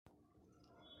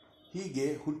ಹೀಗೆ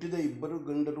ಹುಟ್ಟಿದ ಇಬ್ಬರು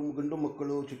ಗಂಡು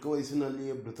ಮಕ್ಕಳು ಚಿಕ್ಕ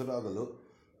ವಯಸ್ಸಿನಲ್ಲಿಯೇ ಮೃತರಾಗಲು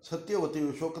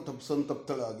ಸತ್ಯವತಿಯು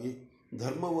ಸಂತಪ್ತಳಾಗಿ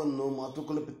ಧರ್ಮವನ್ನು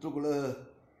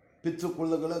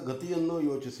ಪಿತೃಕುಲಗಳ ಗತಿಯನ್ನು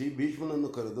ಯೋಚಿಸಿ ಭೀಷ್ಮನನ್ನು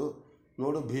ಕರೆದು,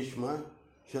 ನೋಡು ಭೀಷ್ಮ,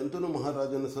 ಶಂತನು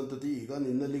ಮಹಾರಾಜನ ಸಂತತಿ ಈಗ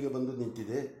ನಿನ್ನಲ್ಲಿಗೆ ಬಂದು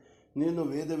ನಿಂತಿದೆ. ನೀನು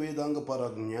ವೇದಾಂಗ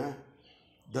ಪಾರಜ್ಞ,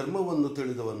 ಧರ್ಮವನ್ನು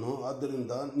ತಿಳಿದವನು.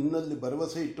 ಆದ್ದರಿಂದ ನಿನ್ನಲ್ಲಿ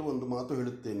ಭರವಸೆ ಇಟ್ಟು ಒಂದು ಮಾತು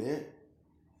ಹೇಳುತ್ತೇನೆ,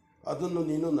 ಅದನ್ನು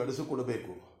ನೀನು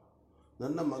ನಡೆಸಿಕೊಡಬೇಕು.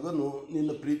 ನನ್ನ ಮಗನು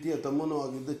ನಿನ್ನ ಪ್ರೀತಿಯ ತಮ್ಮನೂ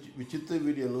ಆಗಿದ್ದ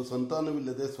ವಿಚಿತ್ರವೀರ್ಯನು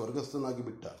ಸಂತಾನವಿಲ್ಲದೆ ಸ್ವರ್ಗಸ್ಥನಾಗಿ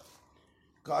ಬಿಟ್ಟ.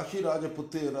 ಕಾಶಿ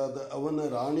ರಾಜಪುತ್ರಿಯರಾದ ಅವನ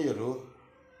ರಾಣಿಯರು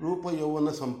ರೂಪ ಯೌವನ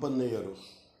ಸಂಪನ್ನೆಯರು,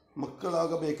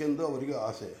 ಮಕ್ಕಳಾಗಬೇಕೆಂದು ಅವರಿಗೆ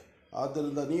ಆಸೆ.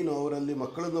 ಆದ್ದರಿಂದ ನೀನು ಅವರಲ್ಲಿ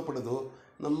ಮಕ್ಕಳನ್ನು ಪಡೆದು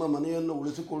ನಮ್ಮ ಮನೆಯನ್ನು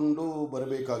ಉಳಿಸಿಕೊಂಡು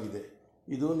ಬರಬೇಕಾಗಿದೆ.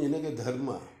 ಇದು ನಿನಗೆ ಧರ್ಮ,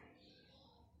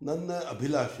 ನನ್ನ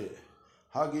ಅಭಿಲಾಷೆ.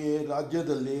 ಹಾಗೆಯೇ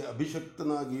ರಾಜ್ಯದಲ್ಲಿ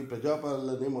ಅಭಿಷಕ್ತನಾಗಿ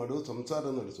ಪ್ರಜಾಪಾಲನೆ ಮಾಡು, ಸಂಸಾರ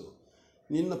ನಡೆಸು.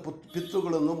 ನಿನ್ನ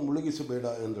ಪಿತೃಗಳನ್ನು ಮುಳುಗಿಸಬೇಡ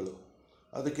ಎಂದಳು.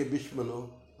 ಅದಕ್ಕೆ ಭೀಷ್ಮನು,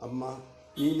 ಅಮ್ಮ,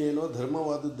 ನೀನೇನೋ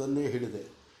ಧರ್ಮವಾದದ್ದನ್ನೇ ಹೇಳಿದೆ.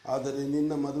 ಆದರೆ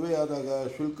ನಿನ್ನ ಮದುವೆಯಾದಾಗ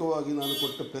ಶುಲ್ಕವಾಗಿ ನಾನು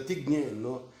ಕೊಟ್ಟ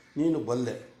ಪ್ರತಿಜ್ಞೆಯನ್ನು ನೀನು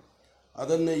ಬಲ್ಲೆ.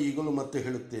 ಅದನ್ನೇ ಈಗಲೂ ಮತ್ತೆ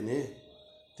ಹೇಳುತ್ತೇನೆ.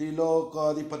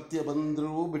 ತ್ರಿಲೋಕಾಧಿಪತ್ಯ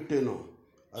ಬಂದರೂ ಬಿಟ್ಟೇನು,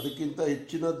 ಅದಕ್ಕಿಂತ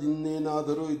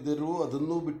ಹೆಚ್ಚಿನದಿನ್ನೇನಾದರೂ ಇದ್ದರೂ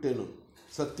ಅದನ್ನೂ ಬಿಟ್ಟೇನು,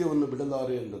 ಸತ್ಯವನ್ನು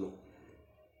ಬಿಡಲಾರೆ ಎಂದನು.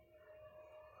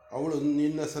 ಅವಳು,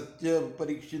 ನಿನ್ನ ಸತ್ಯ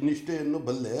ನಿಷ್ಠೆಯನ್ನು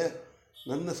ಬಲ್ಲೆ,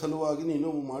 ನನ್ನ ಸಲುವಾಗಿ ನೀನು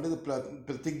ಮಾಡಿದ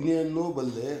ಪ್ರತಿಜ್ಞೆಯನ್ನೂ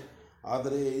ಬಲ್ಲೆ.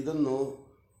 ಆದರೆ ಇದನ್ನು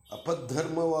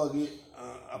ಅಪಧರ್ಮವಾಗಿ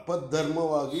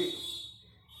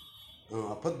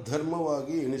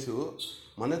ಎಣಿಸು.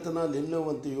 ಮನೆತನ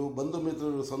ನಿಲ್ಲುವಂತೆಯೂ ಬಂಧು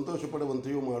ಮಿತ್ರರು ಸಂತೋಷ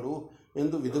ಪಡುವಂತೆಯೂ ಮಾಡು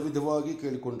ಎಂದು ವಿಧವಾಗಿ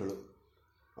ಕೇಳಿಕೊಂಡಳು.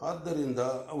 ಆದ್ದರಿಂದ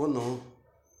ಅವನು,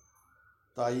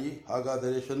 ತಾಯಿ,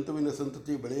 ಹಾಗಾದರೆ ಶಂತುವಿನ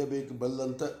ಸಂತತಿ ಬೆಳೆಯಬೇಕು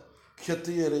ಬಲ್ಲಂತ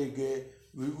ಕ್ಷತ್ರಿಯರಿಗೆ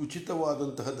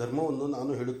ಉಚಿತವಾದಂತಹ ಧರ್ಮವನ್ನು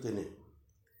ನಾನು ಹೇಳುತ್ತೇನೆ.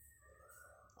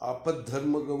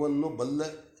 ಅಪಧರ್ಮವನ್ನು ಬಲ್ಲ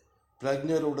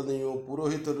ಪ್ರಾಜ್ಞರೊಡನೆಯೋ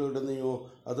ಪುರೋಹಿತರೊಡನೆಯೋ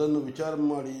ಅದನ್ನು ವಿಚಾರ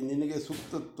ಮಾಡಿ ನಿನಗೆ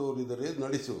ಸೂಕ್ತ ತೋರಿದರೆ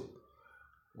ನಡೆಸು.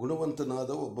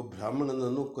 ಗುಣವಂತನಾದ ಒಬ್ಬ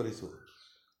ಬ್ರಾಹ್ಮಣನನ್ನು ಕರೆಸು.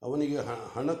 ಅವನಿಗೆ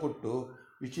ಹಣ ಕೊಟ್ಟು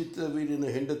ವಿಚಿತ್ರವೀರ್ಯನ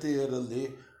ಹೆಂಡತಿಯರಲ್ಲಿ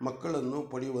ಮಕ್ಕಳನ್ನು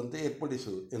ಪಡೆಯುವಂತೆ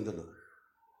ಏರ್ಪಡಿಸು ಎಂದನು.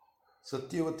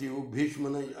 ಸತ್ಯವತಿಯು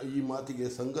ಭೀಷ್ಮನ ಈ ಮಾತಿಗೆ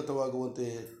ಸಂಗತವಾಗುವಂತೆ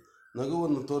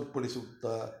ನಗುವನ್ನು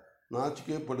ತೋರ್ಪಡಿಸುತ್ತಾ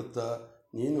ನಾಚಿಕೆ ಪಡುತ್ತಾ,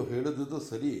 ನೀನು ಹೇಳಿದುದು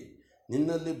ಸರಿ.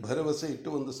 ನಿನ್ನಲ್ಲಿ ಭರವಸೆ ಇಟ್ಟು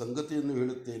ಒಂದು ಸಂಗತಿಯನ್ನು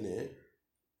ಹೇಳುತ್ತೇನೆ,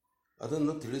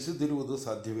 ಅದನ್ನು ತಿಳಿಸದಿರುವುದು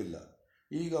ಸಾಧ್ಯವಿಲ್ಲ.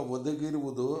 ಈಗ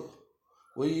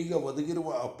ಒದಗಿರುವ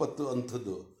ಆಪತ್ತು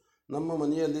ಅಂಥದ್ದು. ನಮ್ಮ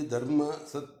ಮನೆಯಲ್ಲಿ ಧರ್ಮ,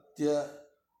 ಸತ್ಯ,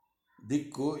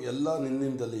 ದಿಕ್ಕು ಎಲ್ಲ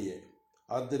ನಿನ್ನಿಂದಲೆಯೇ.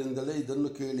 ಆದ್ದರಿಂದಲೇ ಇದನ್ನು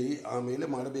ಕೇಳಿ ಆಮೇಲೆ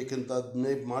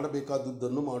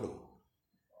ಮಾಡಬೇಕಾದದ್ದನ್ನು ಮಾಡು.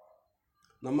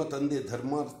 ನಮ್ಮ ತಂದೆ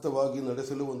ಧರ್ಮಾರ್ಥವಾಗಿ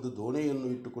ನಡೆಸಲು ಒಂದು ದೋಣಿಯನ್ನು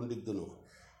ಇಟ್ಟುಕೊಂಡಿದ್ದನು.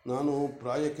 ನಾನು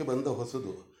ಪ್ರಾಯಕ್ಕೆ ಬಂದ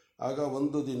ಹೊಸದು. ಆಗ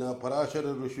ಒಂದು ದಿನ ಪರಾಶರ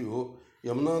ಋಷಿಯು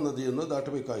ಯಮುನಾ ನದಿಯನ್ನು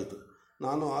ದಾಟಬೇಕಾಯಿತು.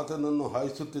 ನಾನು ಆತನನ್ನು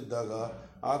ಹಾಯಿಸುತ್ತಿದ್ದಾಗ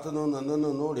ಆತನು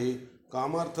ನನ್ನನ್ನು ನೋಡಿ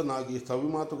ಕಾಮಾರ್ಥನಾಗಿ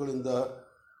ಸವಿಮಾತುಗಳಿಂದ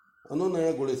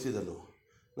ಅನುನಯಗೊಳಿಸಿದನು.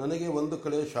 ನನಗೆ ಒಂದು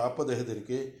ಕಡೆ ಶಾಪದ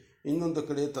ಹೆದರಿಕೆ, ಇನ್ನೊಂದು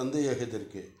ಕಡೆ ತಂದೆಯ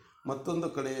ಹೆದರಿಕೆ, ಮತ್ತೊಂದು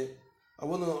ಕಡೆ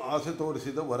ಅವನು ಆಸೆ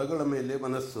ತೋರಿಸಿದ ವರಗಳ ಮೇಲೆ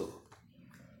ಮನಸ್ಸು.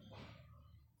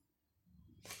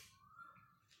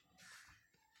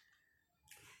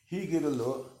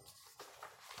 ಹೀಗಿರಲು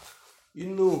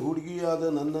ಇನ್ನೂ ಹುಡುಗಿಯಾದ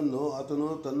ನನ್ನನ್ನು ಆತನು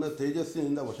ತನ್ನ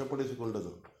ತೇಜಸ್ಸಿನಿಂದ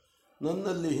ವಶಪಡಿಸಿಕೊಂಡನು.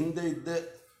 ನನ್ನಲ್ಲಿ ಹಿಂದೆ ಇದ್ದ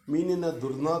ಮೀನಿನ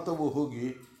ದುರ್ನಾತವು ಹೋಗಿ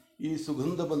ಈ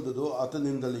ಸುಗಂಧ ಬಂದದು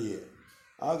ಆತನಿಂದಲೆಯೇ.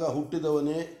 ಆಗ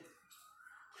ಹುಟ್ಟಿದವನೇ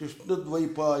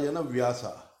ಕೃಷ್ಣದ್ವೈಪಾಯನ ವ್ಯಾಸ.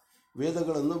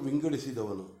 ವೇದಗಳನ್ನು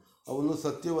ವಿಂಗಡಿಸಿದವನು. ಅವನು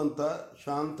ಸತ್ಯವಂತ,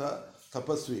 ಶಾಂತ,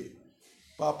 ತಪಸ್ವಿ,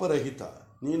 ಪಾಪರಹಿತ.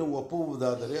 ನೀನು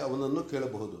ಒಪ್ಪುವುದಾದರೆ ಅವನನ್ನು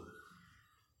ಕೇಳಬಹುದು.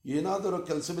 ಏನಾದರೂ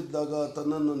ಕೆಲಸವಿದ್ದಾಗ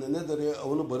ತನ್ನನ್ನು ನೆನೆದರೆ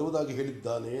ಅವನು ಬರುವುದಾಗಿ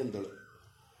ಹೇಳಿದ್ದಾನೆ ಎಂದಳು.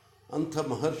 ಅಂಥ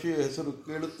ಮಹರ್ಷಿಯ ಹೆಸರು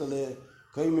ಕೇಳುತ್ತಲೇ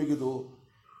ಕೈಮಿಗಿದು,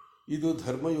 ಇದು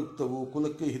ಧರ್ಮಯುಕ್ತವೂ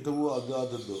ಕುಲಕ್ಕೆ ಹಿತವೂ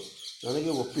ಆದದ್ದು,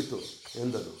 ನನಗೆ ಒಪ್ಪಿತು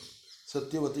ಎಂದನು.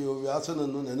 ಸತ್ಯವತಿಯು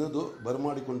ವ್ಯಾಸನನ್ನು ನೆನೆದು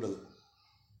ಬರಮಾಡಿಕೊಂಡಳು.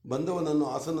 ಬಂದವನನ್ನು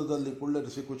ಆಸನದಲ್ಲಿ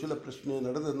ಕುಳ್ಳರಿಸಿ ಕುಶಲ ಪ್ರಶ್ನೆ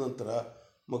ನಡೆದ ನಂತರ,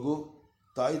 ಮಗು,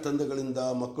 ತಾಯಿ ತಂದೆಗಳಿಂದ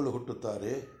ಮಕ್ಕಳು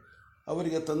ಹುಟ್ಟುತ್ತಾರೆ.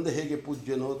 ಅವರಿಗೆ ತಂದೆ ಹೇಗೆ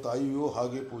ಪೂಜ್ಯನೋ ತಾಯಿಯೂ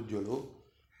ಹಾಗೆ ಪೂಜ್ಯಳು.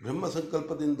 ಬ್ರಹ್ಮ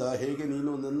ಸಂಕಲ್ಪದಿಂದ ಹೇಗೆ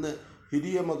ನೀನು ನನ್ನ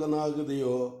ಹಿರಿಯ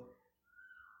ಮಗನಾಗದೆಯೋ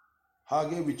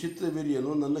ಹಾಗೆ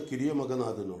ವಿಚಿತ್ರವೀರ್ಯನು ನನ್ನ ಕಿರಿಯ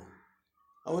ಮಗನಾದನು.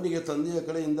 ಅವನಿಗೆ ತಂದೆಯ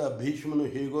ಕಡೆಯಿಂದ ಭೀಷ್ಮನು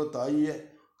ಹೇಗೋ ತಾಯಿಯ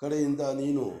ಕಡೆಯಿಂದ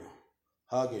ನೀನು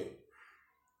ಹಾಗೆ.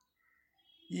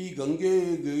 ಈ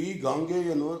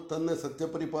ಗಾಂಗೇಯನು ತನ್ನ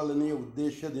ಸತ್ಯಪರಿಪಾಲನೆಯ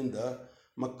ಉದ್ದೇಶದಿಂದ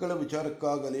ಮಕ್ಕಳ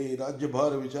ವಿಚಾರಕ್ಕಾಗಲಿ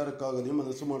ರಾಜ್ಯಭಾರ ವಿಚಾರಕ್ಕಾಗಲಿ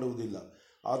ಮನಸ್ಸು ಮಾಡುವುದಿಲ್ಲ.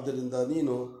 ಆದ್ದರಿಂದ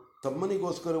ನೀನು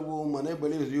ತಮ್ಮನಿಗೋಸ್ಕರವೂ ಮನೆ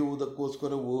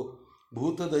ಬೆಳೆಯುವುದಕ್ಕೋಸ್ಕರವೂ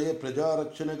ಭೂತದಯ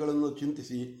ಪ್ರಜಾರಕ್ಷಣೆಗಳನ್ನು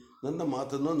ಚಿಂತಿಸಿ ನನ್ನ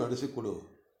ಮಾತನ್ನು ನಡೆಸಿಕೊಡು.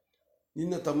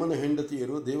 ನಿನ್ನ ತಮ್ಮನ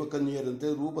ಹೆಂಡತಿಯರು ದೇವಕನ್ಯರಂತೆ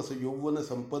ಯೌವನ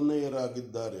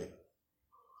ಸಂಪನ್ನೆಯರಾಗಿದ್ದಾರೆ.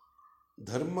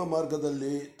 ಧರ್ಮ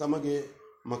ಮಾರ್ಗದಲ್ಲಿ ತಮಗೆ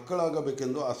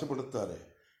ಮಕ್ಕಳಾಗಬೇಕೆಂದು ಆಸೆಪಡುತ್ತಾರೆ.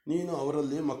 ನೀನು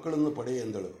ಅವರಲ್ಲಿ ಮಕ್ಕಳನ್ನು ಪಡೆ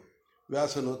ಎಂದಳು.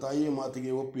 ವ್ಯಾಸನು ತಾಯಿಯ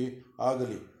ಮಾತಿಗೆ ಒಪ್ಪಿ,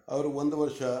 ಆಗಲಿ, ಅವರು 1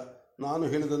 ವರ್ಷ ನಾನು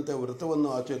ಹೇಳಿದಂತೆ ವ್ರತವನ್ನು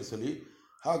ಆಚರಿಸಲಿ,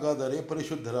 ಹಾಗಾದರೆ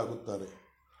ಪರಿಶುದ್ಧರಾಗುತ್ತಾರೆ.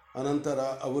 ಅನಂತರ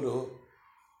ಅವರು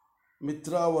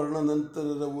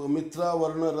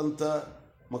ಮಿತ್ರಾವರ್ಣರಂಥ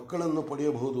ಮಕ್ಕಳನ್ನು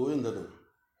ಪಡೆಯಬಹುದು ಎಂದನು.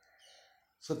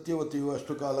 ಸತ್ಯವತಿಯು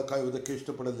ಅಷ್ಟು ಕಾಲ ಕಾಯುವುದಕ್ಕೆ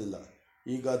ಇಷ್ಟಪಡಲಿಲ್ಲ.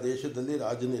 ಈಗ ದೇಶದಲ್ಲಿ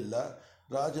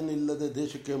ರಾಜನಿಲ್ಲದ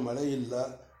ದೇಶಕ್ಕೆ ಮಳೆ ಇಲ್ಲ,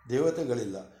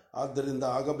 ದೇವತೆಗಳಿಲ್ಲ. ಆದ್ದರಿಂದ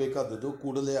ಆಗಬೇಕಾದದ್ದು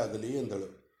ಕೂಡಲೇ ಆಗಲಿ ಎಂದಳು.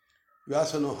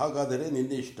 ವ್ಯಾಸನು, ಹಾಗಾದರೆ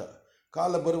ನಿನ್ನ ಇಷ್ಟ.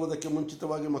 ಕಾಲ ಬರುವುದಕ್ಕೆ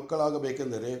ಮುಂಚಿತವಾಗಿ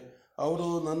ಮಕ್ಕಳಾಗಬೇಕೆಂದರೆ ಅವರು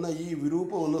ನನ್ನ ಈ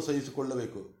ವಿರೂಪವನ್ನು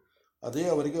ಸಹಿಸಿಕೊಳ್ಳಬೇಕು. ಅದೇ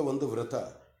ಅವರಿಗೆ ಒಂದು ವ್ರತ.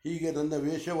 ಹೀಗೆ ನನ್ನ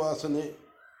ವೇಷವಾಸನೆ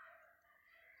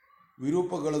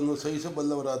ವಿರೂಪಗಳನ್ನು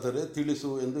ಸಹಿಸಬಲ್ಲವರಾದರೆ ತಿಳಿಸು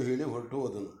ಎಂದು ಹೇಳಿ ಹೊರಟು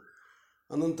ಹೋದನು.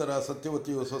 ಅನಂತರ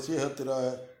ಸತ್ಯವತಿಯು ಸೊಸೆಯ ಹತ್ತಿರ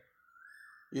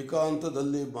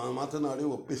ಏಕಾಂತದಲ್ಲಿ ಮಾತನಾಡಿ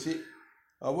ಒಪ್ಪಿಸಿ,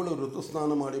 ಅವಳು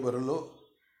ಋತುಸ್ನಾನ ಮಾಡಿ ಬರಲು,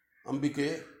 ಅಂಬಿಕೆ,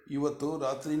 ಇವತ್ತು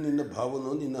ರಾತ್ರಿ ನಿನ್ನ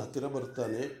ಭಾವನು ನಿನ್ನ ಹತ್ತಿರ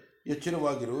ಬರುತ್ತಾನೆ,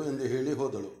 ಎಚ್ಚರವಾಗಿರು ಎಂದು ಹೇಳಿ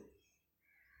ಹೋದಳು.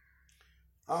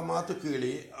 ಆ ಮಾತು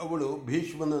ಕೇಳಿ ಅವಳು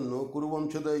ಭೀಷ್ಮನನ್ನು,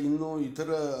 ಕುರುವಂಶದ ಇನ್ನೂ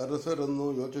ಇತರ ಅರಸರನ್ನು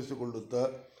ಯೋಚಿಸಿಕೊಳ್ಳುತ್ತಾ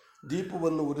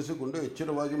ದೀಪವನ್ನು ಉರಿಸಿಕೊಂಡು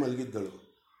ಎಚ್ಚರವಾಗಿ ಮಲಗಿದ್ದಳು.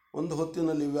 ಒಂದು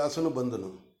ಹೊತ್ತಿನಲ್ಲಿ ವ್ಯಾಸನು ಬಂದನು.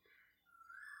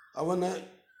 ಅವನ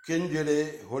ಕೆಂಜಡೆ,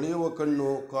 ಹೊಳೆಯುವ ಕಣ್ಣು,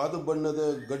 ಕಂದು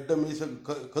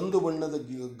ಬಣ್ಣದ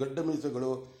ಗಡ್ಡ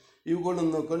ಮೀಸಗಳು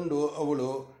ಇವುಗಳನ್ನು ಕಂಡು ಅವಳು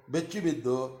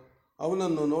ಬೆಚ್ಚಿಬಿದ್ದು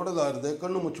ಅವನನ್ನು ನೋಡಲಾರದೆ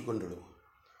ಕಣ್ಣು ಮುಚ್ಚಿಕೊಂಡಳು.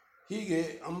 ಹೀಗೆ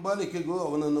ಅಂಬಾಲಿಕೆಗೂ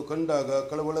ಅವನನ್ನು ಕಂಡಾಗ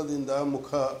ಕಳವಳದಿಂದ ಮುಖ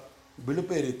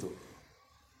ಬಿಳುಪೇರಿತು.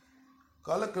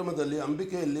 ಕಾಲಕ್ರಮದಲ್ಲಿ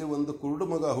ಅಂಬಿಕೆಯಲ್ಲಿ ಒಂದು ಕುರುಡು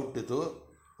ಮಗ ಹುಟ್ಟಿತು,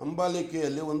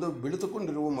 ಅಂಬಾಲಿಕೆಯಲ್ಲಿ ಒಂದು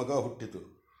ಬಿಳಿತುಕೊಂಡಿರುವ ಮಗ ಹುಟ್ಟಿತು.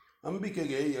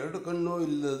 ಅಂಬಿಕೆಗೆ 2 ಕಣ್ಣು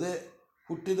ಇಲ್ಲದೆ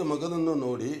ಹುಟ್ಟಿದ ಮಗನನ್ನು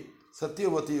ನೋಡಿ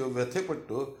ಸತ್ಯವತಿಯು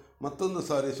ವ್ಯಥೆಪಟ್ಟು ಮತ್ತೊಂದು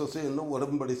ಸಾರಿ ಸೊಸೆಯನ್ನು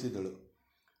ಒಡಂಬಡಿಸಿದಳು.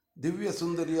 ದಿವ್ಯ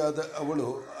ಸುಂದರಿಯಾದ ಅವಳು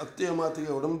ಅತ್ತೆಯ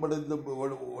ಮಾತಿಗೆ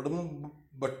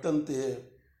ಒಡಂಬಟ್ಟಂತೆ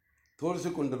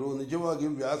ತೋರಿಸಿಕೊಂಡರೂ ನಿಜವಾಗಿ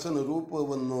ವ್ಯಾಸನ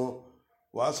ರೂಪವನ್ನು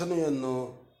ವಾಸನೆಯನ್ನು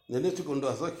ನೆನೆಸಿಕೊಂಡು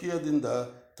ಅಸಹ್ಯದಿಂದ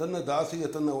ತನ್ನ ದಾಸಿಗೆ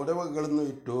ತನ್ನ ಒಡವೆಗಳನ್ನು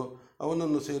ಇಟ್ಟು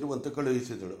ಅವನನ್ನು ಸೇರುವಂತೆ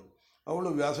ಕಳುಹಿಸಿದಳು. ಅವಳು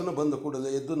ವ್ಯಾಸನ ಬಂದ ಕೂಡಲೇ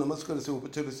ಎದ್ದು ನಮಸ್ಕರಿಸಿ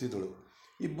ಉಪಚರಿಸಿದಳು.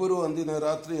 ಇಬ್ಬರೂ ಅಂದಿನ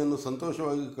ರಾತ್ರಿಯನ್ನು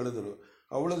ಸಂತೋಷವಾಗಿ ಕಳೆದರು.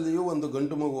 ಅವಳಲ್ಲಿಯೂ ಒಂದು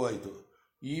ಗಂಡು ಮಗುವಾಯಿತು.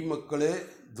 ಈ ಮಕ್ಕಳೇ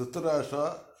ಧೃತರಾಷ್ಟ್ರ,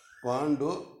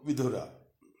 ಪಾಂಡು, ವಿದುರ.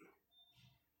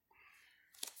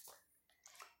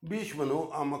 ಭೀಷ್ಮನು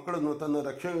ಆ ಮಕ್ಕಳನ್ನು ತನ್ನ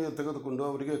ರಕ್ಷಣೆಗೆ ತೆಗೆದುಕೊಂಡು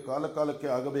ಅವರಿಗೆ ಕಾಲಕಾಲಕ್ಕೆ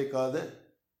ಆಗಬೇಕಾದ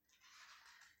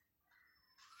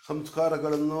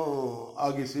ಸಂಸ್ಕಾರಗಳನ್ನು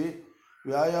ಆಗಿಸಿ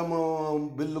ವ್ಯಾಯಾಮ,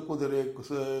 ಬಿಲ್ಲು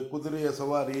ಕುದುರೆಯ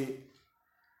ಸವಾರಿ,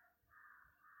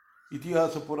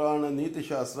 ಇತಿಹಾಸ, ಪುರಾಣ,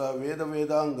 ನೀತಿಶಾಸ್ತ್ರ,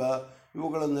 ವೇದಾಂಗ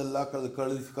ಇವುಗಳನ್ನೆಲ್ಲ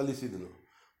ಕಲಿಸಿದನು.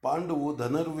 ಪಾಂಡುವು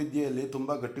ಧನುರ್ವಿದ್ಯೆಯಲ್ಲಿ ತುಂಬ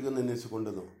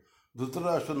ಗಟ್ಟಿಗನೆನಿಸಿಕೊಂಡನು.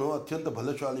 ಧೃತರಾಷ್ಟ್ರನು ಅತ್ಯಂತ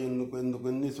ಬಲಶಾಲಿ ಎಂದು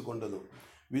ಎನ್ನಿಸಿಕೊಂಡನು.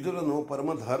 ವಿದುರನು ಪರಮ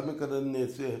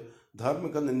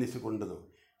ಧಾರ್ಮಿಕನೆನ್ನಿಸಿಕೊಂಡನು.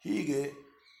 ಹೀಗೆ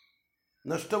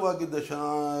ನಷ್ಟವಾಗಿದ್ದ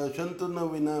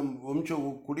ಶಂತನುವಿನ ವಂಶವು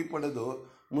ಕುಡಿಪಡೆದು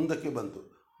ಮುಂದಕ್ಕೆ ಬಂತು.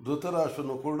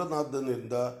 ಧೃತರಾಷ್ಟ್ರನು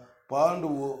ಕುರುಡನಾದ್ದರಿಂದ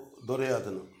ಪಾಂಡುವು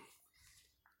ದೊರೆಯಾದನು.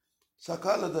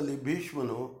 ಸಕಾಲದಲ್ಲಿ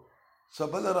ಭೀಷ್ಮನು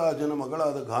ಸಬಲರಾಜನ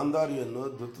ಮಗಳಾದ ಗಾಂಧಾರಿಯನ್ನು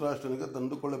ಧೃತರಾಷ್ಟ್ರನಿಗೆ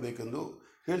ತಂದುಕೊಳ್ಳಬೇಕೆಂದು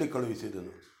ಹೇಳಿ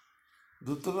ಕಳುಹಿಸಿದನು.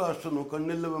 ಧೃತರಾಷ್ಟ್ರನು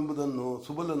ಕಣ್ಣಿಲ್ಲವೆಂಬುದನ್ನು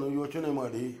ಸುಬಲನು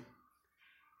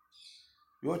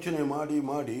ಯೋಚನೆ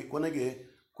ಮಾಡಿ ಕೊನೆಗೆ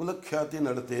ಕುಲಖ್ಯಾತಿ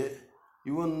ನಡತೆ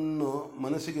ಇವನ್ನು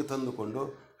ಮನಸ್ಸಿಗೆ ತಂದುಕೊಂಡು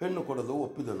ಹೆಣ್ಣು ಕೊಡಲು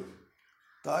ಒಪ್ಪಿದನು.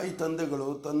 ತಾಯಿ ತಂದೆಗಳು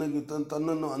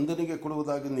ತನ್ನನ್ನು ಅಂದನಿಗೆ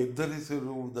ಕೊಡುವುದಾಗಿ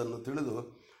ನಿರ್ಧರಿಸಿರುವುದನ್ನು ತಿಳಿದು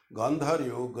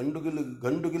ಗಾಂಧಾರಿಯು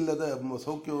ಗಂಡುಗಿಲ್ಲದ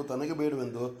ಸೌಖ್ಯವು ತನಗೆ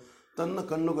ಬೇಡವೆಂದು ತನ್ನ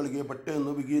ಕಣ್ಣುಗಳಿಗೆ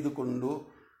ಬಟ್ಟೆಯನ್ನು ಬಿಗಿದುಕೊಂಡು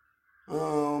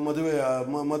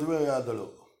ಮದುವೆಯಾದಳು.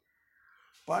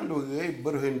 ಪಾಂಡುವಿಗೆ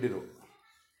 2 ಹೆಂಡಿರು.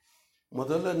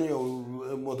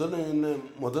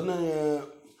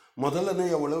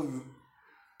 ಮೊದಲನೆಯವಳು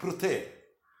ಪೃಥೆ.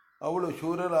 ಅವಳು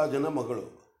ಶೂರರಾಜನ ಮಗಳು,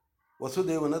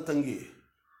 ವಸುದೇವನ ತಂಗಿ.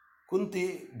 ಕುಂತಿ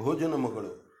ಭೋಜನ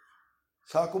ಮಗಳು,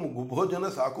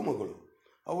 ಸಾಕು ಮಗಳು.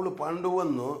 ಅವಳು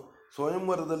ಪಾಂಡುವನ್ನು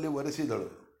ಸ್ವಯಂವರದಲ್ಲಿ ವರಿಸಿದಳು.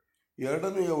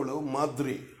 2ನೆಯವಳು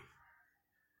ಮಾದ್ರಿ.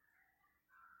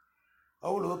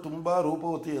 ಅವಳು ತುಂಬ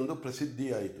ರೂಪವತಿ ಎಂದು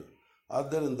ಪ್ರಸಿದ್ಧಿಯಾಯಿತು.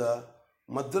 ಆದ್ದರಿಂದ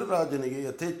ಮದ್ರರಾಜನಿಗೆ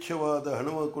ಯಥೇಚ್ಛವಾದ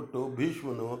ಹಣವನ್ನು ಕೊಟ್ಟು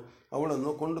ಭೀಷ್ಮನು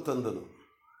ಅವಳನ್ನು ಕೊಂಡು ತಂದನು.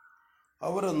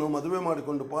 ಅವರನ್ನು ಮದುವೆ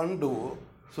ಮಾಡಿಕೊಂಡು ಪಾಂಡುವು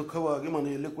ಸುಖವಾಗಿ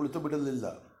ಮನೆಯಲ್ಲಿ ಕುಳಿತು ಬಿಡಲಿಲ್ಲ.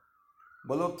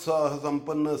 ಬಲೋತ್ಸಾಹ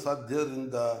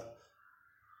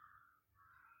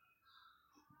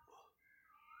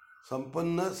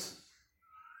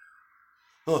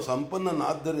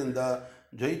ಸಂಪನ್ನನಾದ್ದರಿಂದ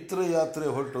ಜೈತ್ರ ಯಾತ್ರೆ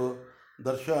ಹೊರಟು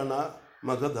ದರ್ಶನ,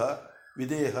 ಮಗಧ,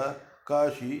 ವಿದೇಹ,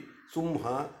 ಕಾಶಿ, ಸಿಂಹ,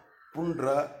 ಪುಂಡ್ರ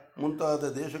ಮುಂತಾದ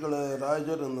ದೇಶಗಳ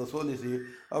ರಾಜರನ್ನು ಸೋಲಿಸಿ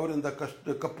ಅವರಿಂದ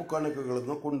ಕಪ್ಪು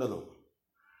ಕಾಣಿಕೆಗಳನ್ನು ಕೊಂಡನು.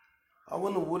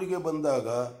 ಅವನು ಊರಿಗೆ ಬಂದಾಗ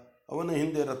ಅವನ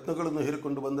ಹಿಂದೆ ರತ್ನಗಳನ್ನು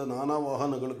ಹೇರಿಕೊಂಡು ಬಂದ ನಾನಾ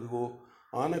ವಾಹನಗಳಿಗೂ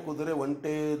ಆನೆ, ಕುದುರೆ,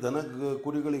 ಒಂಟೆ, ದನ,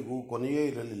 ಕುರಿಗಳಿಗೂ ಕೊನೆಯೇ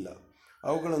ಇರಲಿಲ್ಲ.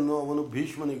 ಅವುಗಳನ್ನು ಅವನು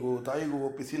ಭೀಷ್ಮನಿಗೂ ತಾಯಿಗೂ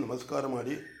ಒಪ್ಪಿಸಿ ನಮಸ್ಕಾರ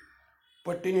ಮಾಡಿ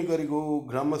ಪಟ್ಟಿನಿಗರಿಗೂ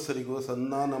ಗ್ರಾಮಸ್ಥರಿಗೂ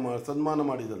ಸನ್ಮಾನ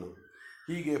ಮಾಡಿದನು.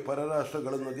 ಹೀಗೆ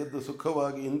ಪರರಾಷ್ಟ್ರಗಳನ್ನು ಗೆದ್ದು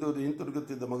ಸುಖವಾಗಿ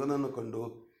ಹಿಂತಿರುಗುತ್ತಿದ್ದ ಮಗನನ್ನು ಕಂಡು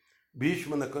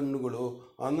ಭೀಷ್ಮನ ಕಣ್ಣುಗಳು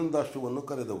ಆನಂದಾಶ್ರುವನ್ನು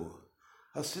ಕರೆದವು.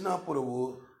 ಹಸ್ತಿನಾಪುರವು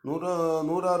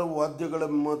ನೂರಾರು ವಾದ್ಯಗಳ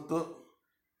ಮತ್ತು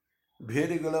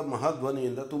ಭೇರಿಗಳ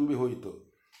ಮಹಾಧ್ವನಿಯಿಂದ ತುಂಬಿ ಹೋಯಿತು.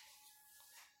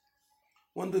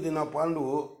 ಒಂದು ದಿನ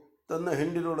ಪಾಂಡುವು ತನ್ನ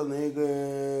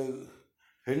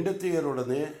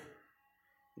ಹೆಂಡತಿಯರೊಡನೆ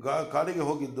ಕಾಡಿಗೆ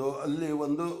ಹೋಗಿದ್ದು, ಅಲ್ಲಿ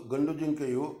ಒಂದು ಗಂಡು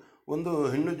ಜಿಂಕೆಯು ಒಂದು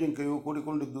ಹೆಣ್ಣು ಜಿಂಕೆಯು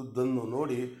ಕೂಡಿಕೊಂಡಿದ್ದುದನ್ನು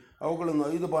ನೋಡಿ ಅವುಗಳನ್ನು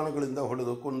 5 ಬಾಣಗಳಿಂದ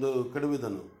ಹೊಡೆದು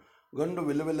ಕೆಡವಿದನು. ಗಂಡು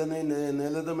ವಿಲವಿಲನೆ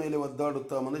ನೆಲದ ಮೇಲೆ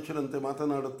ಒದ್ದಾಡುತ್ತಾ ಮನುಷ್ಯರಂತೆ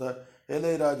ಮಾತನಾಡುತ್ತಾ,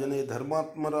 ಎಲೆ ರಾಜನೇ,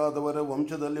 ಧರ್ಮಾತ್ಮರಾದವರ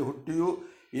ವಂಶದಲ್ಲಿ ಹುಟ್ಟಿಯೂ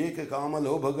ಏಕೆ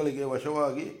ಕಾಮಲೋಭಗಳಿಗೆ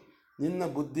ವಶವಾಗಿ ನಿನ್ನ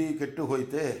ಬುದ್ಧಿ ಕೆಟ್ಟು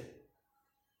ಹೋಯಿತೆ?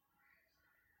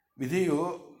 ವಿಧಿಯು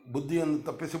ಬುದ್ಧಿಯನ್ನು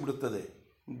ತಪ್ಪಿಸಿಬಿಡುತ್ತದೆ,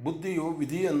 ಬುದ್ಧಿಯು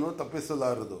ವಿಧಿಯನ್ನು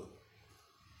ತಪ್ಪಿಸಲಾರದು.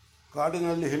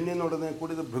 ಕಾಡಿನಲ್ಲಿ ಹೆಣ್ಣಿನೊಡನೆ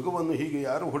ಕೂಡಿದ ಭೃಗುವನ್ನು ಹೀಗೆ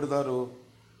ಯಾರು ಹೊಡೆದಾರು?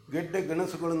 ಗೆಡ್ಡೆ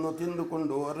ಗೆಣಸುಗಳನ್ನು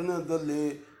ತಿಂದುಕೊಂಡು ಅರಣ್ಯದಲ್ಲಿ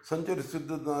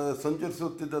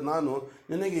ಸಂಚರಿಸುತ್ತಿದ್ದ ನಾನು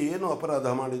ನಿನಗೆ ಏನು ಅಪರಾಧ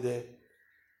ಮಾಡಿದೆ?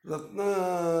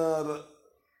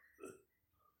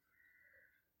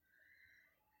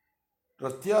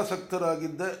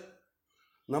 ರತ್ಯಾಸಕ್ತರಾಗಿದ್ದ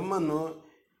ನಮ್ಮನ್ನು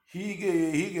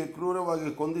ಹೀಗೆ ಕ್ರೂರವಾಗಿ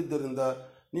ಕೊಂದಿದ್ದರಿಂದ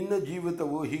ನಿನ್ನ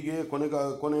ಜೀವಿತವು ಹೀಗೆ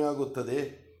ಕೊನೆಯಾಗುತ್ತದೆ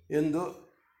ಎಂದು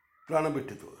ಪ್ರಾಣ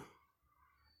ಬಿಟ್ಟಿತು.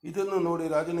 ಇದನ್ನು ನೋಡಿ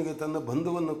ರಾಜನಿಗೆ ತನ್ನ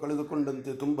ಬಂಧುವನ್ನು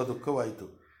ಕಳೆದುಕೊಂಡಂತೆ ತುಂಬ ದುಃಖವಾಯಿತು.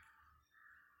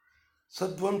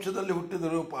 ಸದ್ವಂಶದಲ್ಲಿ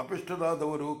ಹುಟ್ಟಿದರೂ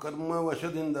ಪಾಪಿಷ್ಠರಾದವರು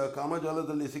ಕರ್ಮವಶದಿಂದ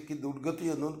ಕಾಮಜಾಲದಲ್ಲಿ ಸಿಕ್ಕಿದ್ದ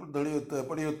ಉದ್ಗತಿಯನ್ನು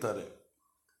ಪಡೆಯುತ್ತಾರೆ.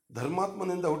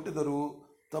 ಧರ್ಮಾತ್ಮನಿಂದ ಹುಟ್ಟಿದರೂ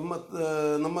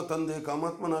ನಮ್ಮ ತಂದೆ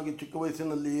ಕಾಮಾತ್ಮನಾಗಿ ಚಿಕ್ಕ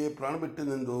ವಯಸ್ಸಿನಲ್ಲಿಯೇ ಪ್ರಾಣ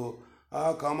ಬಿಟ್ಟನೆಂದು ಆ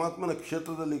ಕಾಮಾತ್ಮನ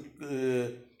ಕ್ಷೇತ್ರದಲ್ಲಿ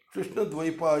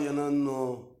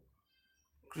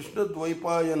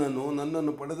ಕೃಷ್ಣದ್ವೈಪಾಯನನು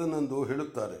ನನ್ನನ್ನು ಪಡೆದನೆಂದು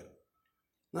ಹೇಳುತ್ತಾರೆ.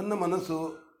 ನನ್ನ ಮನಸ್ಸು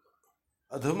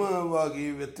ಅಧಮವಾಗಿ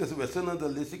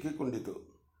ವ್ಯಸನದಲ್ಲಿ ಸಿಕ್ಕಿಕೊಂಡಿತು.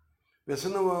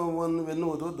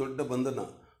 ವ್ಯಸನವೆನ್ನುವುದು ದೊಡ್ಡ ಬಂಧನ.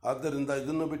 ಆದ್ದರಿಂದ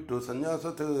ಇದನ್ನು ಬಿಟ್ಟು ಸನ್ಯಾಸ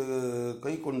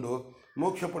ಕೈಕೊಂಡು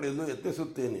ಮೋಕ್ಷ ಪಡೆಯಲು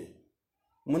ಯತ್ನಿಸುತ್ತೇನೆ.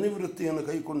 ಮುನಿವೃತ್ತಿಯನ್ನು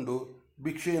ಕೈಕೊಂಡು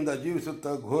ಭಿಕ್ಷೆಯಿಂದ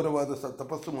ಜೀವಿಸುತ್ತಾ ಘೋರವಾದ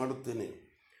ತಪಸ್ಸು ಮಾಡುತ್ತೇನೆ.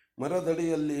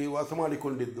 ಮರದಡಿಯಲ್ಲಿ ವಾಸ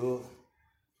ಮಾಡಿಕೊಂಡಿದ್ದು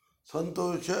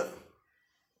ಸಂತೋಷ,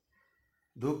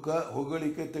 ದುಃಖ,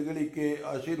 ಹೊಗಳಿಕೆ, ತೆಗಳಿಕೆ,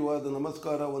 ಆಶೀರ್ವಾದ,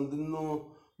 ನಮಸ್ಕಾರ ಒಂದಿನ್ನೂ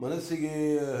ಮನಸ್ಸಿಗೆ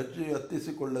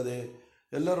ಹತ್ತಿಸಿಕೊಳ್ಳದೆ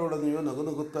ಎಲ್ಲರೊಡನೆಯೂ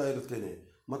ನಗುತ್ತಾ ಇರುತ್ತೇನೆ.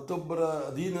 ಮತ್ತೊಬ್ಬರ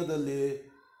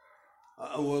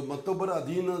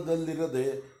ಅಧೀನದಲ್ಲಿರದೆ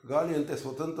ಗಾಳಿಯಂತೆ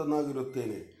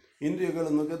ಸ್ವತಂತ್ರನಾಗಿರುತ್ತೇನೆ.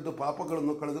 ಇಂದ್ರಿಯಗಳನ್ನು ಗೆದ್ದು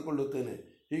ಪಾಪಗಳನ್ನು ಕಳೆದುಕೊಳ್ಳುತ್ತೇನೆ.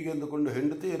 ಹೀಗೆಂದುಕೊಂಡು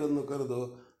ಹೆಂಡತಿಯರನ್ನು ಕರೆದು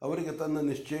ಅವರಿಗೆ ತನ್ನ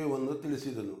ನಿಶ್ಚಯವನ್ನು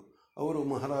ತಿಳಿಸಿದನು. ಅವರು,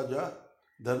 ಮಹಾರಾಜ,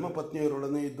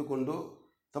 ಧರ್ಮಪತ್ನಿಯರೊಡನೆ ಇದ್ದುಕೊಂಡು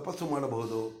ತಪಸ್ಸು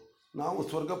ಮಾಡಬಹುದು. ನಾವು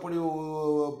ಸ್ವರ್ಗ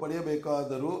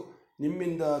ಪಡೆಯಬೇಕಾದರೂ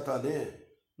ನಿಮ್ಮಿಂದ ತಾನೇ.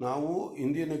 ನಾವು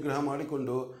ಇಂದ್ರಿಯ ನಿಗ್ರಹ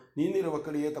ಮಾಡಿಕೊಂಡು ನೀನಿರುವ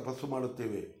ಕಡೆಯೇ ತಪಸ್ಸು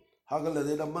ಮಾಡುತ್ತೇವೆ.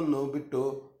 ಹಾಗಲ್ಲದೆ ನಮ್ಮನ್ನು ಬಿಟ್ಟು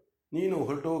ನೀನು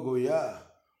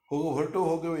ಹೊರಟು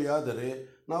ಹೋಗುವೆಯಾದರೆ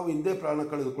ನಾವು ಇಂದೇ ಪ್ರಾಣ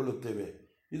ಕಳೆದುಕೊಳ್ಳುತ್ತೇವೆ.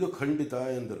 ಇದು ಖಂಡಿತ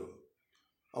ಎಂದರು.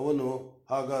 ಅವನು,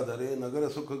 ಹಾಗಾದರೆ ನಗರ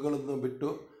ಸುಖಗಳನ್ನು ಬಿಟ್ಟು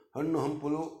ಹಣ್ಣು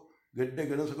ಹಂಪಲು ಗೆಡ್ಡೆ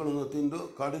ಗೆಣಸುಗಳನ್ನು ತಿಂದು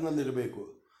ಕಾಡಿನಲ್ಲಿರಬೇಕು.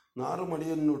 ನಾರು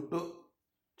ಮಡಿಯನ್ನುಟ್ಟು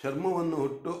ಚರ್ಮವನ್ನು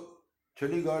ಹುಟ್ಟು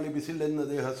ಚಳಿಗಾಳಿ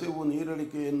ಬಿಸಿಲೆನ್ನದೆ ಹಸಿವು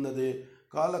ನೀರಡಿಕೆ ಎನ್ನದೆ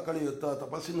ಕಾಲ ಕಳೆಯುತ್ತಾ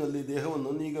ತಪಸ್ಸಿನಲ್ಲಿ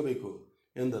ದೇಹವನ್ನು ನೀಗಬೇಕು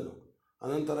ಎಂದನು.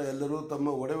 ಅನಂತರ ಎಲ್ಲರೂ ತಮ್ಮ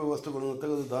ಒಡವೆ ವಸ್ತುಗಳನ್ನು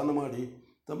ತೆಗೆದು ದಾನ ಮಾಡಿ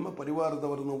ತಮ್ಮ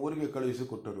ಪರಿವಾರದವರನ್ನು ಊರಿಗೆ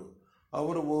ಕಳುಹಿಸಿಕೊಟ್ಟರು.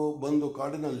 ಅವರು ಬಂದು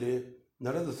ಕಾಡಿನಲ್ಲಿ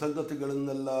ನಡೆದ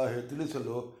ಸಂಗತಿಗಳನ್ನೆಲ್ಲ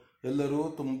ತಿಳಿಸಲು ಎಲ್ಲರೂ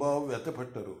ತುಂಬ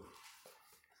ವ್ಯಥೆಪಟ್ಟರು.